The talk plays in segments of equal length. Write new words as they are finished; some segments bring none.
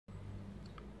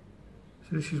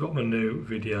So this is what my new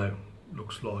video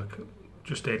looks like.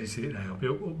 Just edited it now. I'll be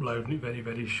uploading it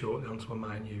very shortly onto my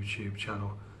main YouTube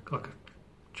channel. Like a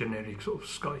generic sort of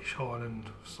Scottish Highland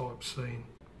type scene.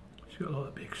 It's got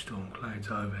like big storm clouds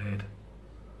overhead,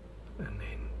 and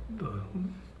then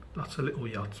lots of little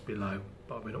yachts below,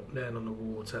 bobbing up and down on the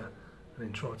water, and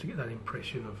then try to get that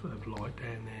impression of light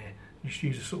down there. Just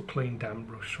use a sort of clean damp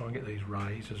brush, try and get these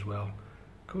rays as well,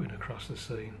 cutting across the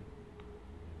scene.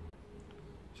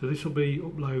 So this will be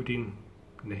uploading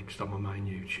next on my main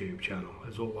YouTube channel.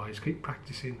 As always, keep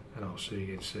practicing and I'll see you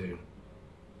again soon.